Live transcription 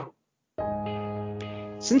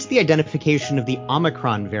Since the identification of the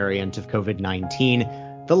Omicron variant of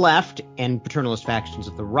COVID-19, the left and paternalist factions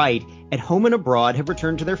of the right, at home and abroad, have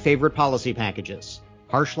returned to their favorite policy packages: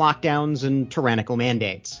 harsh lockdowns and tyrannical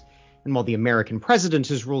mandates. And while the American president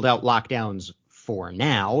has ruled out lockdowns for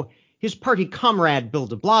now, his party comrade Bill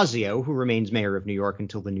de Blasio, who remains mayor of New York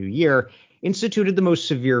until the new year, instituted the most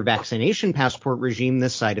severe vaccination passport regime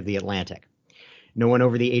this side of the Atlantic. No one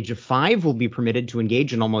over the age of 5 will be permitted to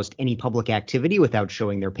engage in almost any public activity without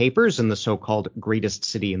showing their papers in the so-called greatest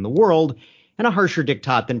city in the world, and a harsher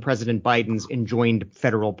diktat than President Biden's enjoined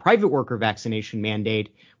federal private worker vaccination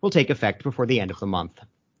mandate will take effect before the end of the month.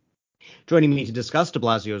 Joining me to discuss de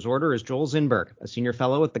Blasio's order is Joel Zinberg, a senior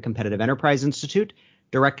fellow at the Competitive Enterprise Institute,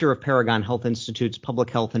 director of Paragon Health Institute's Public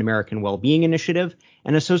Health and American Wellbeing Initiative,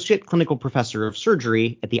 and associate clinical professor of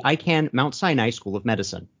surgery at the Icahn Mount Sinai School of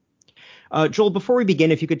Medicine. Joel, before we begin,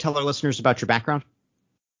 if you could tell our listeners about your background.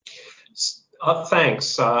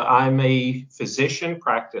 Thanks. I'm a physician,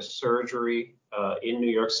 practiced surgery in New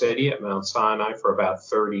York City at Mount Sinai for about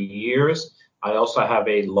 30 years. I also have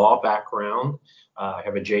a law background. I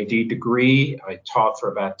have a JD degree. I taught for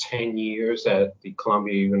about 10 years at the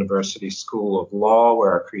Columbia University School of Law,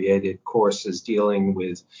 where I created courses dealing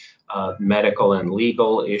with medical and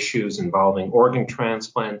legal issues involving organ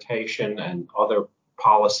transplantation and other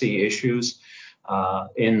policy issues.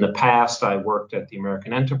 In the past, I worked at the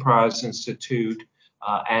American Enterprise Institute,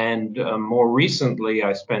 and more recently,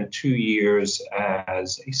 I spent 2 years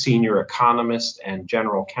as a senior economist and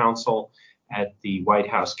general counsel at the White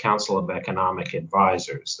House Council of Economic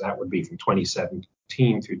Advisors. That would be from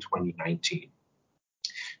 2017 through 2019.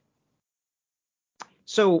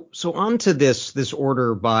 So on to this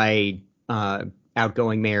order by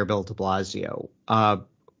outgoing Mayor Bill de Blasio.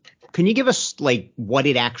 Can you give us what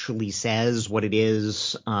it actually says, what it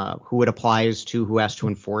is, who it applies to, who has to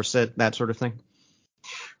enforce it, that sort of thing?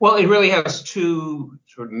 Well, it really has two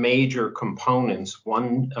sort of major components.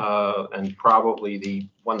 One, and probably the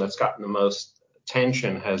one that's gotten the most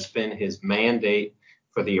attention, has been his mandate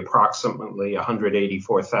for the approximately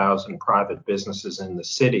 184,000 private businesses in the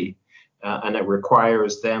city. And it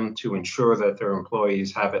requires them to ensure that their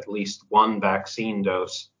employees have at least one vaccine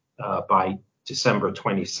dose by December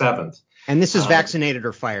 27th. And this is vaccinated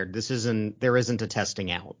or fired. There isn't a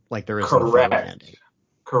testing out like there is. Correct.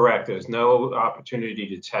 Correct. There's no opportunity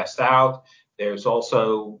to test out. There's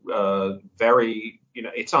also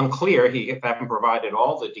it's unclear. He haven't provided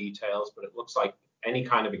all the details, but it looks like any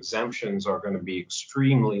kind of exemptions are going to be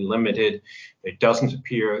extremely limited. It doesn't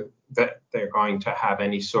appear that they're going to have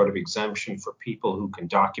any sort of exemption for people who can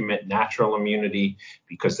document natural immunity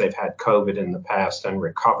because they've had COVID in the past and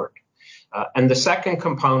recovered. And the second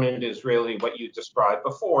component is really what you described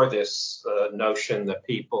before, this notion that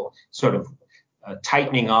people sort of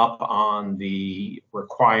tightening up on the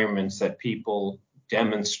requirements that people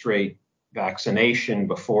demonstrate vaccination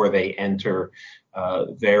before they enter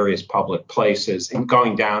various public places, and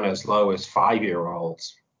going down as low as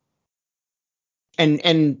 5-year-olds.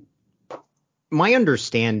 And my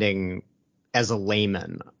understanding as a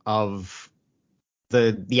layman of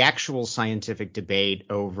the actual scientific debate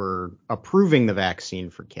over approving the vaccine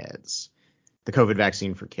for kids, the COVID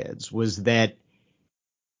vaccine for kids, was that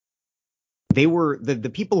they were the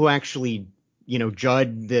people who actually,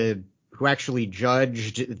 judged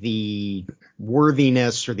the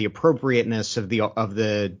worthiness or the appropriateness of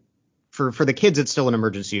the for the kids. It's still an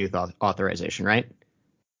emergency use authorization, right?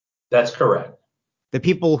 That's correct. The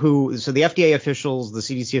people so the FDA officials, the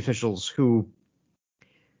CDC officials who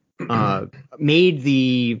made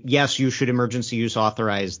the yes, you should emergency use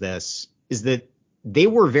authorize this, is that they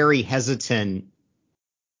were very hesitant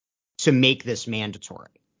to make this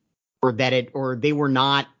mandatory, or they were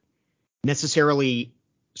not necessarily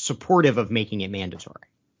supportive of making it mandatory.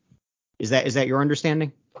 Is that your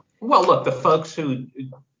understanding? Well, look, the folks who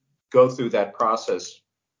go through that process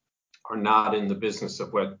are not in the business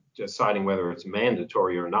of deciding whether it's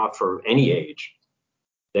mandatory or not for any age.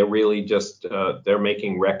 They're really just they're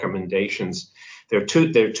making recommendations. There are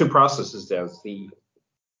two processes. There's the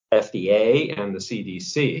FDA and the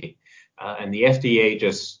CDC, and the FDA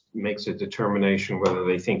just makes a determination whether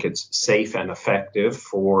they think it's safe and effective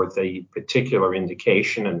for the particular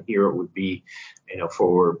indication, and here it would be,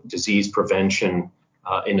 for disease prevention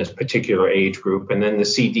in a particular age group. And then the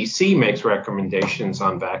CDC makes recommendations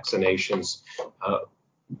on vaccinations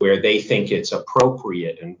where they think it's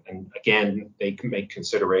appropriate. And again, they can make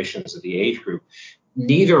considerations of the age group.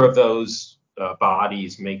 Neither of those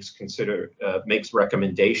bodies makes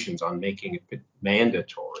recommendations on making it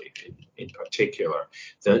mandatory in particular.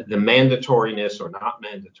 The mandatoriness or not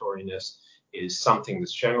mandatoriness is something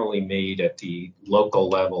that's generally made at the local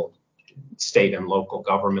level, state and local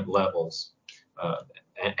government levels.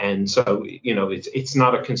 And so, it's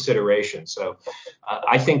not a consideration. So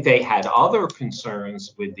I think they had other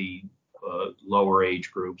concerns with the lower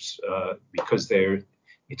age groups because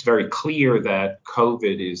it's very clear that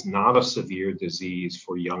COVID is not a severe disease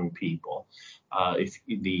for young people. If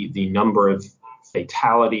the number of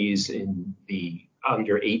fatalities in the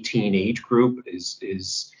under 18 age group is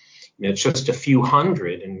it's just a few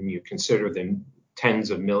hundred, and when you consider the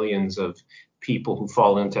tens of millions of people who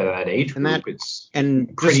fall into that age group, it's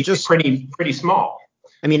pretty small.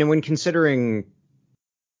 I mean, and when considering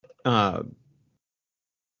the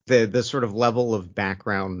sort of level of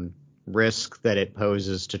background risk that it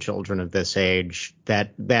poses to children of this age,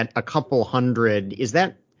 that a couple hundred,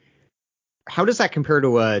 how does that compare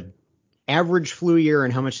to a average flu year,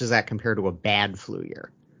 and how much does that compare to a bad flu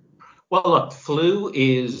year? Well, look, flu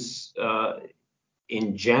is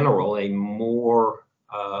in general a more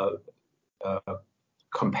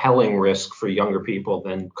compelling risk for younger people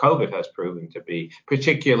than COVID has proven to be,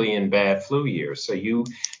 particularly in bad flu years. So you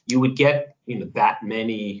would get that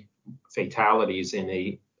many fatalities in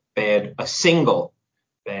a single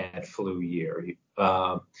bad flu year.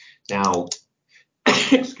 Now,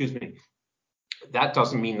 excuse me, that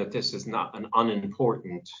doesn't mean that this is not an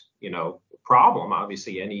unimportant problem.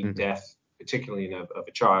 Obviously, any death, particularly of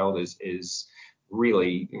a child, is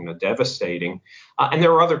really devastating. And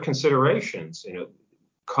there are other considerations.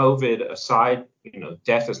 COVID aside,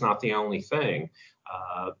 death is not the only thing.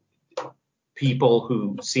 People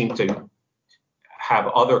who seem to have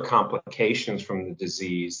other complications from the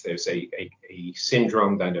disease. There's a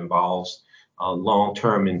syndrome that involves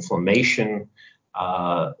long-term inflammation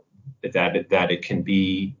that it can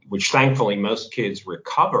be, which thankfully most kids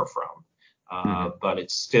recover from, but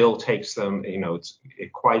it still takes them, it's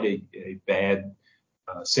quite a bad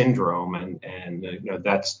syndrome, and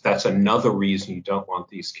that's another reason you don't want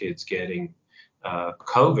these kids getting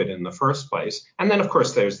COVID in the first place. And then, of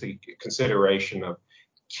course, there's the consideration of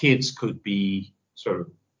kids could be sort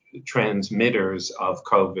of transmitters of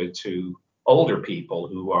COVID to older people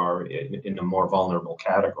who are in a more vulnerable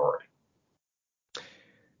category.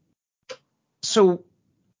 So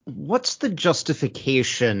what's the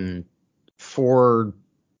justification for,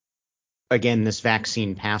 again, this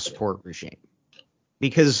vaccine passport regime?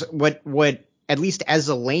 Because what at least as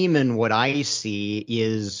a layman, what I see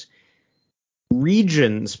is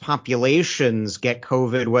regions, populations get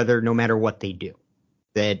COVID no matter what they do.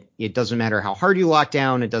 That it doesn't matter how hard you lock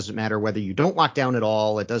down. It doesn't matter whether you don't lock down at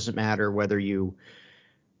all. It doesn't matter whether you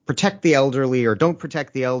protect the elderly or don't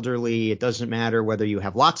protect the elderly. It doesn't matter whether you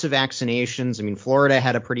have lots of vaccinations. I mean, Florida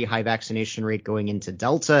had a pretty high vaccination rate going into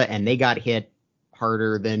Delta, and they got hit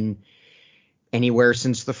harder than anywhere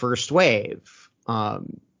since the first wave.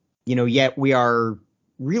 Yet we are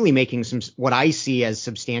really making what I see as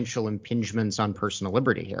substantial impingements on personal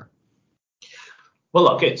liberty here. Well,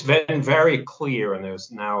 look, it's been very clear, and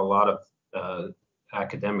there's now a lot of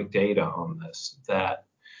academic data on this, that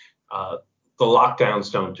the lockdowns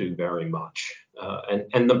don't do very much.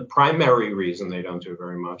 And the primary reason they don't do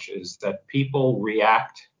very much is that people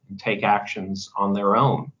react and take actions on their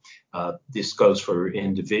own. This goes for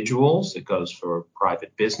individuals. It goes for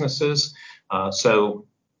private businesses. So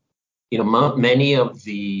many of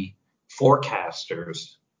the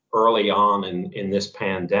forecasters early on in this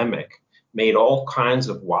pandemic made all kinds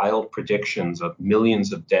of wild predictions of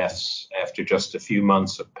millions of deaths after just a few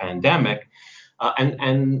months of pandemic.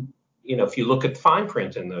 And if you look at fine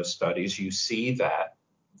print in those studies, you see that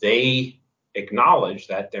they acknowledge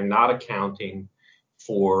that they're not accounting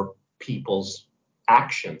for people's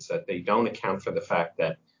actions, that they don't account for the fact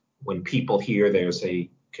that when people hear there's a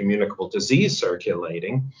communicable disease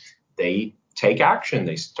circulating, they take action.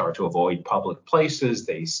 They start to avoid public places.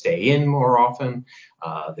 They stay in more often.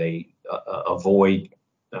 They avoid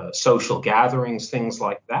social gatherings, things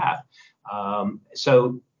like that.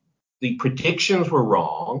 So the predictions were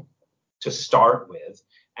wrong to start with,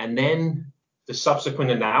 and then the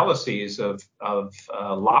subsequent analyses of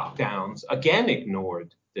lockdowns again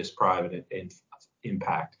ignored this private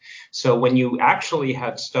impact. So when you actually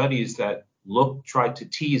had studies that tried to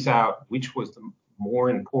tease out which was the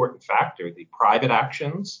more important factor, the private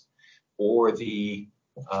actions or the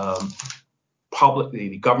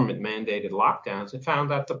the government mandated lockdowns, it found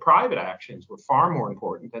that the private actions were far more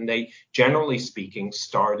important, and they, generally speaking,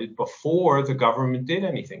 started before the government did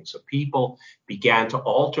anything. So people began to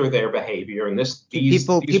alter their behavior, and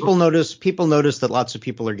people notice that lots of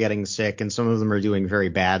people are getting sick, and some of them are doing very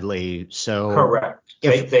badly. So correct.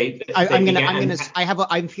 I'm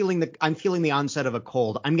feeling the onset of a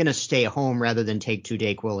cold. I'm gonna stay home rather than take 2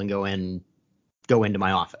 Dayquil and go into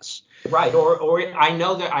my office. Right. Or I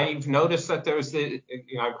know that I've noticed that there's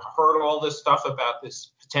I've heard all this stuff about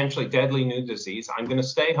this potentially deadly new disease. I'm going to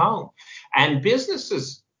stay home. And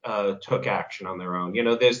businesses took action on their own.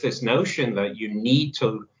 There's this notion that you need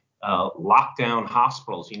to lock down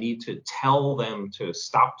hospitals. You need to tell them to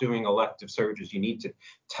stop doing elective surgeries. You need to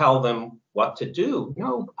tell them what to do.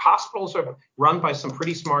 No, hospitals are run by some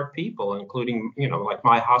pretty smart people, including, like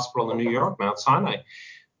my hospital in New York, Mount Sinai.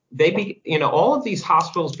 All of these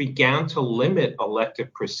hospitals began to limit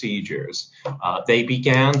elective procedures. They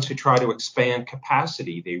began to try to expand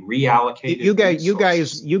capacity. They reallocated.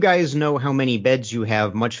 You guys know how many beds you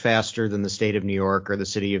have much faster than the state of New York or the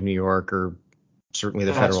city of New York or certainly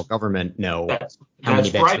the federal government know how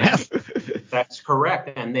many beds you have. That's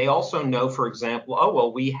correct. And they also know, for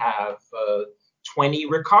example, we have 20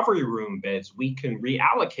 recovery room beds. We can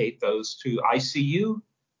reallocate those to ICU,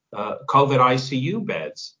 COVID ICU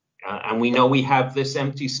beds. And we know we have this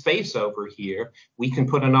empty space over here. We can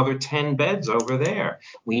put another 10 beds over there.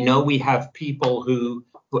 We know we have people who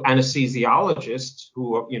anesthesiologists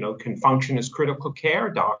who can function as critical care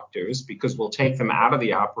doctors, because we'll take them out of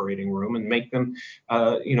the operating room and make them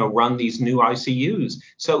run these new ICUs.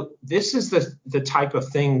 So this is the type of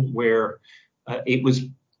thing where it was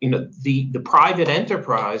the private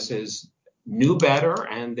enterprises knew better,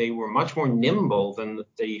 and they were much more nimble than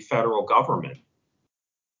the federal government,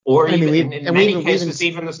 or in many cases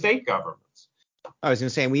even the state governments. I was going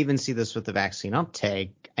to say, and we even see this with the vaccine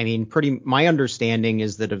uptake. I mean, my understanding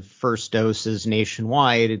is that of first doses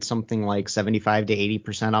nationwide, it's something like 75 to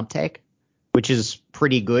 80% uptake, which is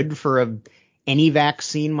pretty good for any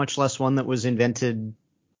vaccine, much less one that was invented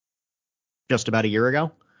just about a year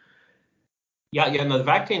ago. Yeah, no, the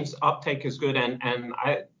vaccine's uptake is good, and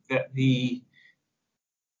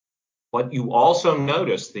what you also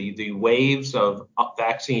notice, the waves of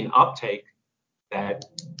vaccine uptake that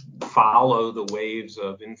follow the waves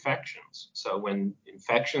of infections. So when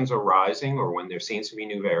infections are rising, or when there seems to be a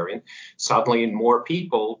new variant, suddenly more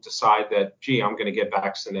people decide that, I'm going to get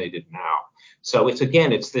vaccinated now. So it's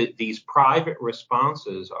these private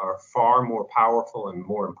responses are far more powerful and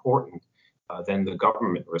more important than the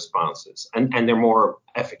government responses, and they're more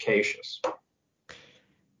efficacious.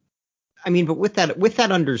 I mean, but with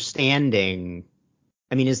that understanding,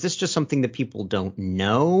 I mean, is this just something that people don't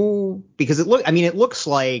know? Because it looks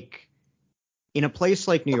like in a place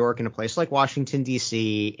like New York, in a place like Washington,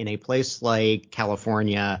 D.C., in a place like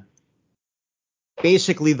California,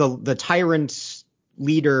 basically the tyrant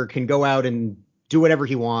leader can go out and do whatever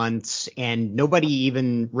he wants, and nobody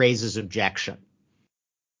even raises objection.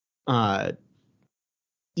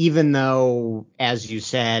 Even though, as you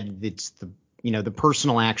said, it's the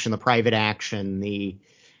personal action, the private action, the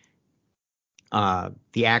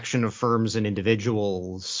action of firms and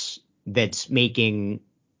individuals that's making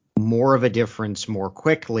more of a difference more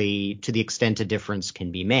quickly, to the extent a difference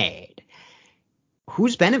can be made.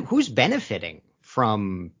 Who's benefiting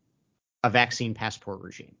from a vaccine passport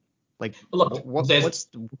regime? Like, look, who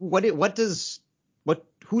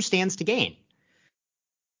stands to gain?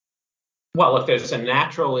 Well, if there's a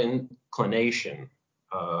natural inclination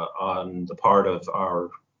on the part of our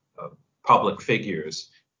public figures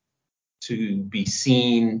to be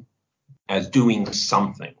seen as doing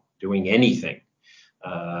something, doing anything.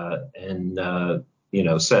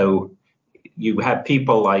 So you have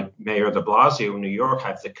people like Mayor de Blasio in New York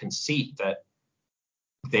have the conceit that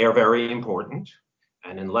they're very important,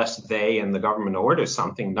 and unless they and the government order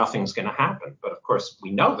something, nothing's going to happen. But of course,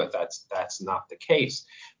 we know that that's not the case.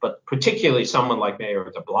 But particularly someone like Mayor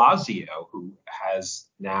de Blasio, who has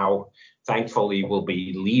now, thankfully, will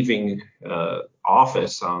be leaving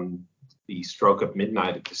office on the stroke of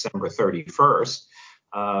midnight of December 31st.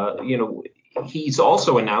 He's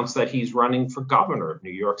also announced that he's running for governor of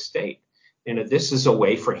New York State. This is a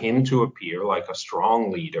way for him to appear like a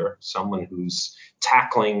strong leader, someone who's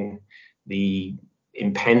tackling the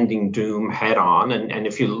impending doom head on. And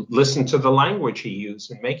if you listen to the language he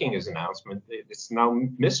used in making his announcement, it's no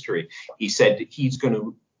mystery. He said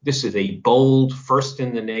this is a bold, first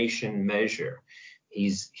in the nation measure.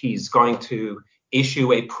 He's going to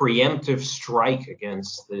issue a preemptive strike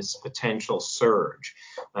against this potential surge.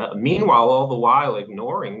 Meanwhile, all the while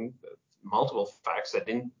ignoring multiple facts that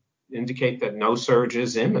indicate that no surge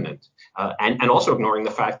is imminent, and also ignoring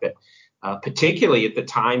the fact that, particularly at the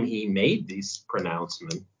time he made this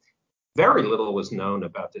pronouncement, very little was known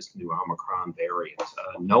about this new Omicron variant.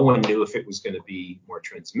 No one knew if it was going to be more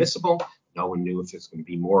transmissible. No one knew if it's going to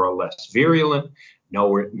be more or less virulent. No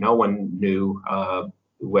one knew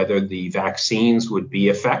whether the vaccines would be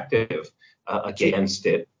effective against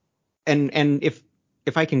it. And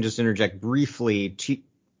if I can just interject briefly,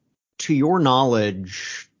 to your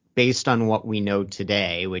knowledge, based on what we know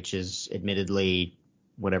today, which is admittedly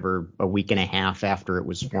a week and a half after it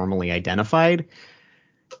was formally identified,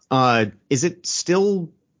 is there still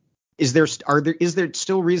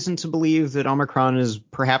reason to believe that Omicron is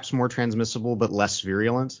perhaps more transmissible but less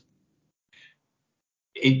virulent?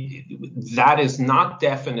 That is not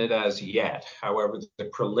definite as yet. However, the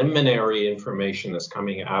preliminary information that's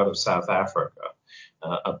coming out of South Africa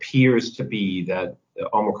appears to be that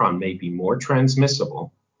Omicron may be more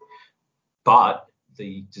transmissible, but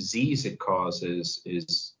the disease it causes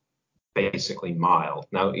is basically mild.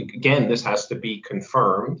 Now, again, this has to be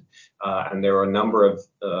confirmed, and there are a number of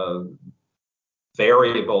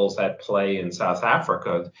variables at play in South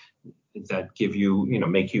Africa that give you,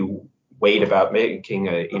 make you wait about making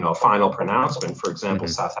a final pronouncement. For example,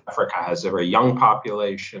 South Africa has a very young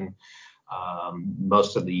population.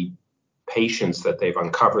 Most of the patients that they've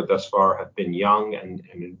uncovered thus far have been young,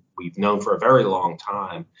 and we've known for a very long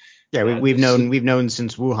time. Yeah, we've known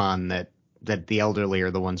since Wuhan that the elderly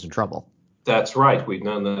are the ones in trouble. That's right. We've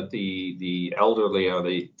known that the elderly are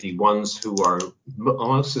the ones who are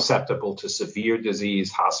most susceptible to severe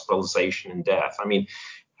disease, hospitalization, and death. I mean,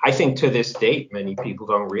 I think to this date, many people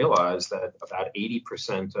don't realize that about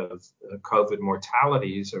 80% of COVID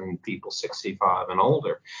mortalities are in people 65 and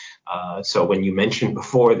older. So when you mentioned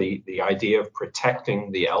before the idea of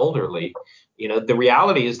protecting the elderly, the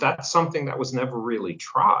reality is that's something that was never really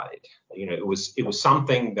tried. It was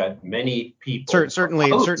something that many people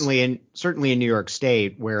certainly in New York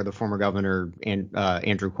State, where the former governor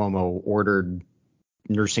Andrew Cuomo ordered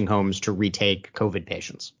nursing homes to retake COVID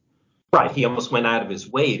patients. Right. He almost went out of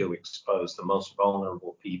his way to expose the most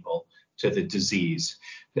vulnerable people to the disease.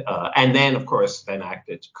 And then, of course,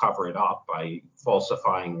 acted to cover it up by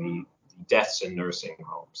falsifying the deaths in nursing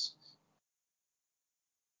homes.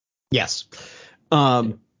 Yes.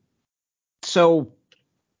 So,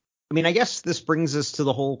 I mean, I guess this brings us to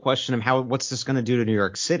the whole question of what's this going to do to New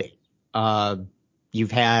York City?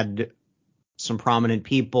 You've had some prominent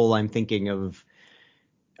people. I'm thinking of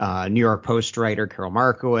New York Post writer Carol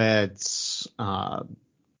Markowitz,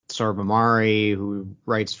 Sarb Amari, who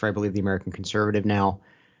writes for, I believe, the American Conservative now.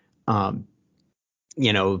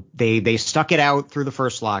 They stuck it out through the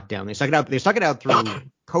first lockdown. They stuck it out through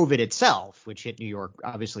COVID itself, which hit New York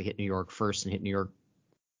first and hit New York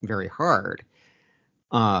very hard.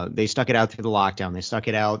 They stuck it out through the lockdown. They stuck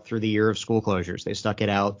it out through the year of school closures. They stuck it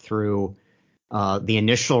out through the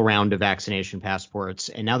initial round of vaccination passports.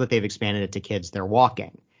 And now that they've expanded it to kids, they're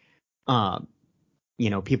walking.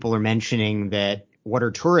 People are mentioning that what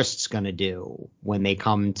are tourists going to do when they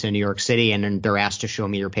come to New York City and they're asked to show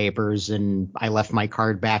me your papers and I left my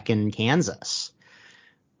card back in Kansas?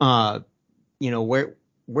 Where's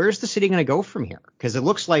the city going to go from here? Because it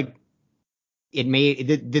looks like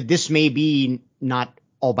this may be not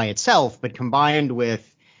all by itself, but combined with,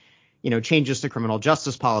 changes to criminal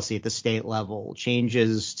justice policy at the state level,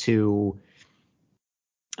 changes to,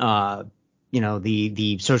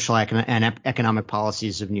 the social and economic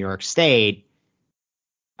policies of New York State.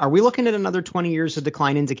 Are we looking at another 20 years of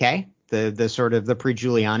decline and decay, the sort of the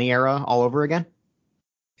pre-Giuliani era all over again?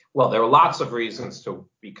 Well, there are lots of reasons to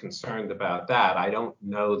be concerned about that. I don't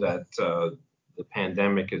know that the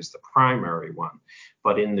pandemic is the primary one,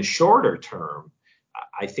 but in the shorter term,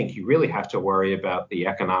 I think you really have to worry about the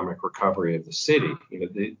economic recovery of the city.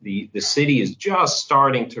 The city is just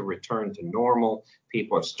starting to return to normal.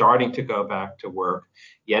 People are starting to go back to work.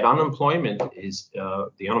 Yet the unemployment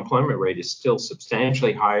rate is still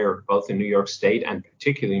substantially higher, both in New York State and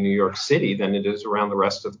particularly New York City, than it is around the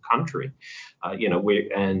rest of the country.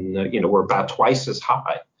 We're about twice as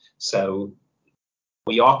high. So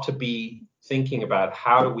we ought to be thinking about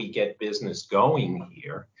how do we get business going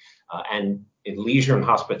here. And leisure and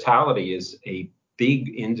hospitality is a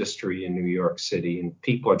big industry in New York City, and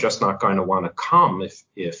people are just not going to want to come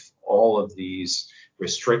if all of these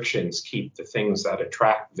restrictions keep the things that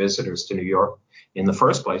attract visitors to New York in the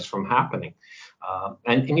first place from happening.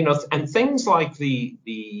 And things like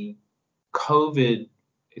the COVID,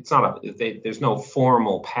 there's no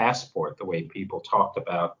formal passport the way people talked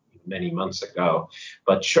about many months ago.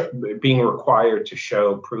 But being required to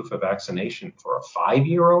show proof of vaccination for a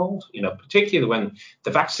 5-year-old, particularly when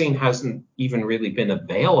the vaccine hasn't even really been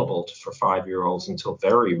available for 5-year-olds until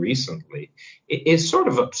very recently, it is sort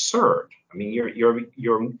of absurd. I mean,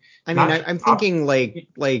 I'm thinking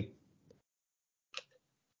like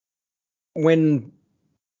when.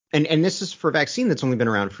 And this is for a vaccine that's only been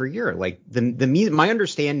around for a year. Like my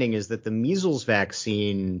understanding is that the measles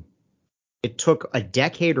vaccine, it took a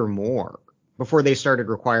decade or more before they started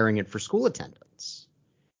requiring it for school attendance.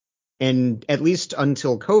 And at least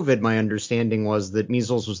until COVID, my understanding was that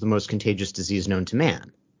measles was the most contagious disease known to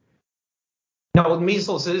man. No,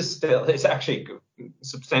 measles is actually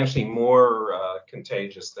substantially more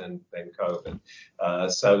contagious than COVID.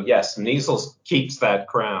 So yes, measles keeps that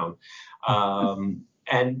crown.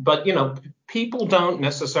 But people don't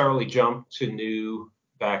necessarily jump to new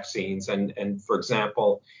vaccines. And for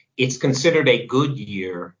example, it's considered a good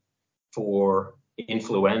year for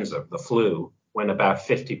influenza, the flu, when about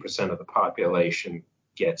 50% of the population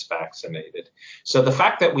gets vaccinated. So the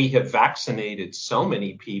fact that we have vaccinated so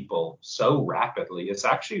many people so rapidly is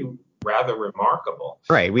actually rather remarkable.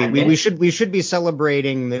 Right. We should be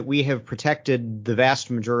celebrating that we have protected the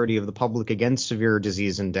vast majority of the public against severe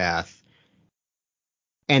disease and death.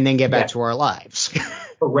 And then get back to our lives.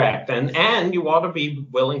 Correct. And you ought to be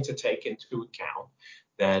willing to take into account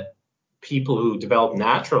that people who develop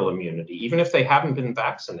natural immunity, even if they haven't been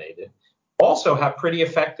vaccinated, also have pretty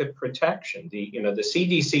effective protection. The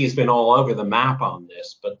CDC has been all over the map on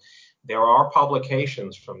this, but there are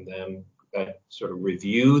publications from them that sort of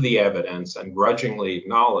review the evidence and grudgingly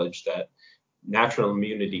acknowledge that natural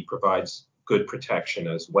immunity provides good protection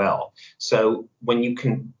as well. So when you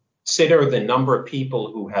consider the number of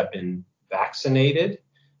people who have been vaccinated,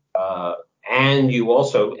 and you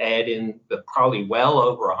also add in the probably well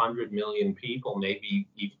over 100 million people, maybe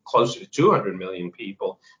even closer to 200 million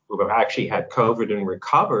people who have actually had COVID and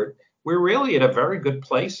recovered, we're really at a very good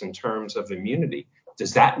place in terms of immunity.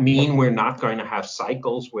 Does that mean we're not going to have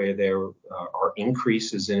cycles where there are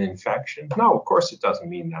increases in infection? No, of course it doesn't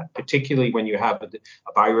mean that, particularly when you have a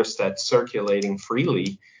virus that's circulating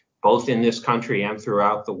freely both in this country and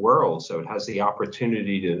throughout the world. So it has the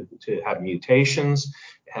opportunity to have mutations,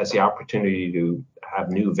 it has the opportunity to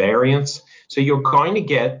have new variants. So you're going to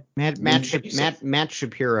get Matt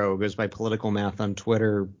Shapiro, goes by Political Math on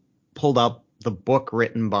Twitter, pulled up the book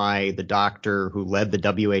written by the doctor who led the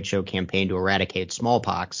WHO campaign to eradicate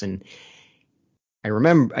smallpox. And I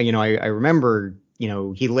remember,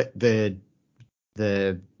 he lit the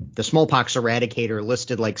smallpox eradicator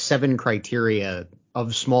listed like 7 criteria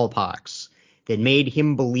of smallpox that made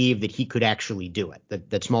him believe that he could actually do it,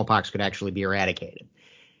 that smallpox could actually be eradicated.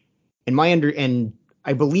 And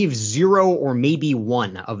I believe 0 or maybe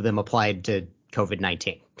 1 of them applied to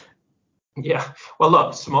COVID-19. Yeah. Well,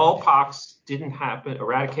 look, smallpox didn't happen.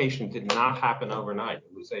 Eradication did not happen overnight.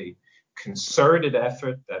 It was a concerted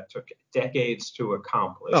effort that took decades to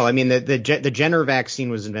accomplish. Oh, I mean, the Jenner vaccine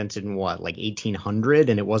was invented in what, like 1800,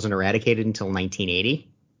 and it wasn't eradicated until 1980?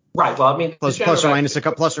 Right. Well, I mean, plus or minus a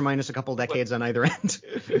couple decades on either end.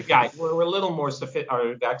 Yeah, we're a little more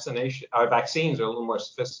our vaccines are a little more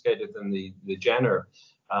sophisticated than the Jenner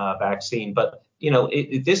vaccine. But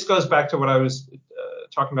this goes back to what I was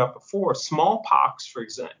talking about before. Smallpox, for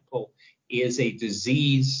example, is a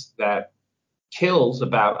disease that kills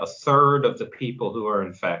about a third of the people who are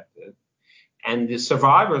infected, and the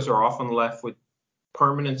survivors are often left with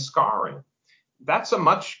permanent scarring. That's a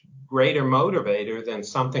much greater motivator than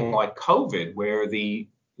something like COVID, where the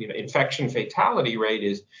infection fatality rate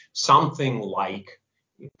is something like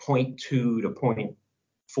 0.2 to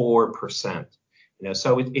 0.4%.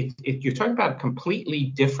 So you're talking about completely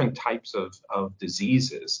different types of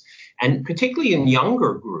diseases, and particularly in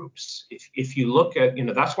younger groups. If you look at,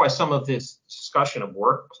 that's why some of this discussion of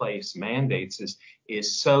workplace mandates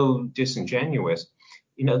is so disingenuous.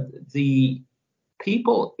 The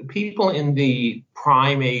people in the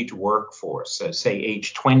prime age workforce, so say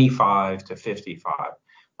age 25 to 55,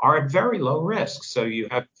 are at very low risk. So you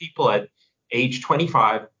have people at age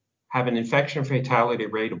 25 have an infection fatality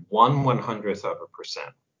rate of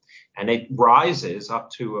 1/100%. And it rises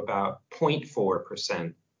up to about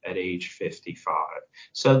 0.4% at age 55.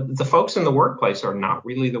 So the folks in the workplace are not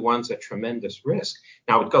really the ones at tremendous risk.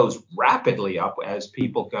 Now, it goes rapidly up as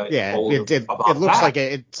people get older. It looks like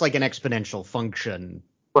it's like an exponential function.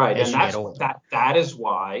 Right. And that is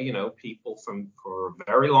why, people for a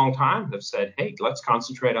very long time have said, hey, let's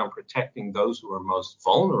concentrate on protecting those who are most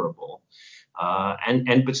vulnerable.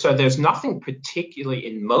 But so there's nothing particularly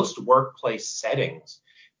in most workplace settings.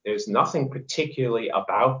 There's nothing particularly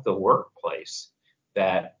about the workplace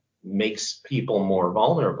that makes people more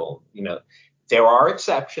vulnerable. There are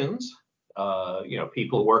exceptions.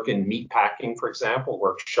 People who work in meat packing, for example,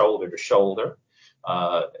 work shoulder to shoulder.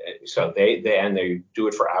 So they do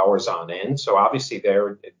it for hours on end. So obviously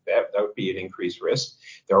that would be an increased risk.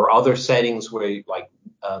 There are other settings where, like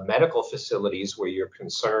medical facilities, where you're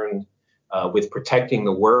concerned with protecting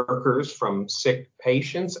the workers from sick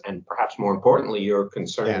patients, and perhaps more importantly, you're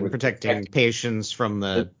concerned with protecting patients from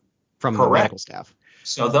the medical staff.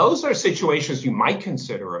 So those are situations you might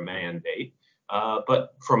consider a mandate,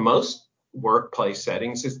 but for most workplace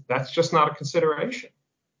settings, that's just not a consideration.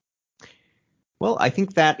 Well, I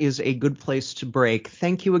think that is a good place to break.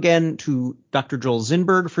 Thank you again to Dr. Joel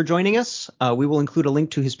Zinberg for joining us. We will include a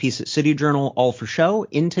link to his piece at City Journal, All for Show,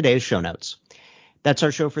 in today's show notes. That's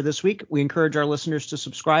our show for this week. We encourage our listeners to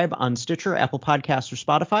subscribe on Stitcher, Apple Podcasts, or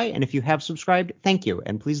Spotify. And if you have subscribed, thank you.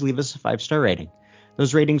 And please leave us a 5-star rating.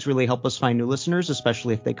 Those ratings really help us find new listeners,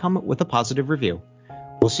 especially if they come with a positive review.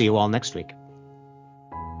 We'll see you all next week.